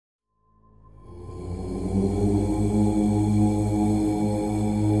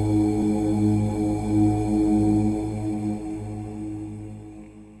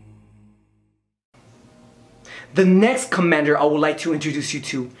The next commander I would like to introduce you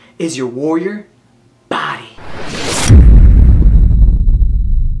to is your warrior body.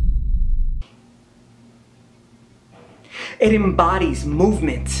 It embodies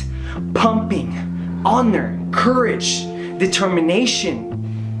movement, pumping, honor, courage, determination.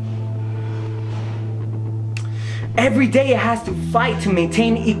 Every day it has to fight to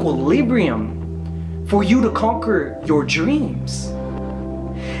maintain equilibrium for you to conquer your dreams.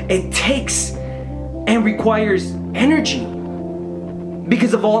 It takes and requires energy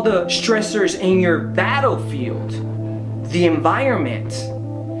because of all the stressors in your battlefield, the environment.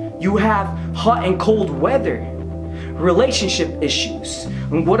 You have hot and cold weather, relationship issues.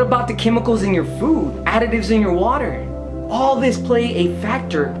 And what about the chemicals in your food, additives in your water? All this play a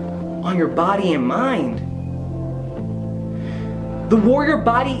factor on your body and mind. The warrior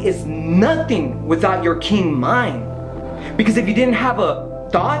body is nothing without your king mind. Because if you didn't have a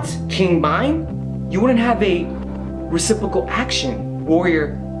thought, king mind, you wouldn't have a reciprocal action,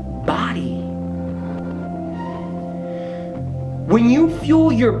 warrior body. When you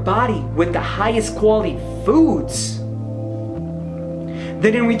fuel your body with the highest quality foods,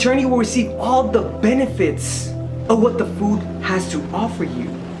 then in return you will receive all the benefits of what the food has to offer you.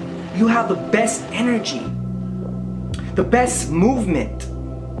 You have the best energy, the best movement,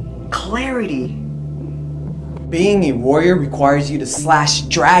 clarity. Being a warrior requires you to slash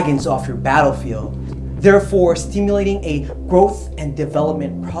dragons off your battlefield, therefore stimulating a growth and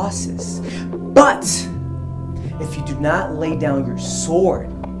development process. But if you do not lay down your sword,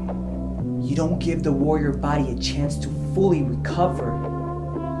 you don't give the warrior body a chance to fully recover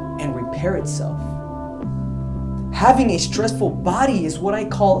and repair itself. Having a stressful body is what I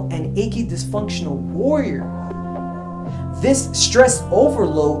call an achy dysfunctional warrior. This stress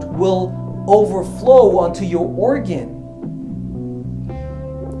overload will overflow onto your organ,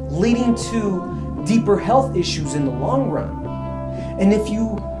 leading to deeper health issues in the long run. And if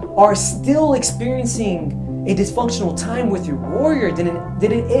you are still experiencing a dysfunctional time with your warrior, then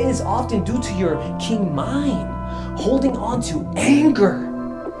it is often due to your king mind holding on to anger,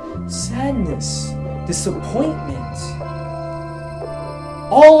 sadness, disappointment.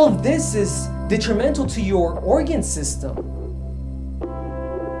 All of this is detrimental to your organ system.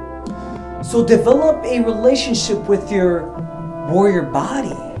 So develop a relationship with your warrior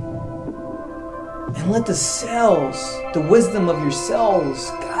body and let the cells, the wisdom of your cells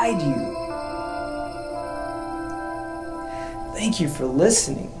guide you. Thank you for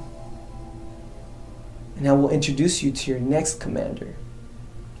listening. And I will introduce you to your next commander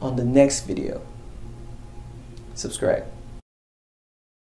on the next video. Subscribe.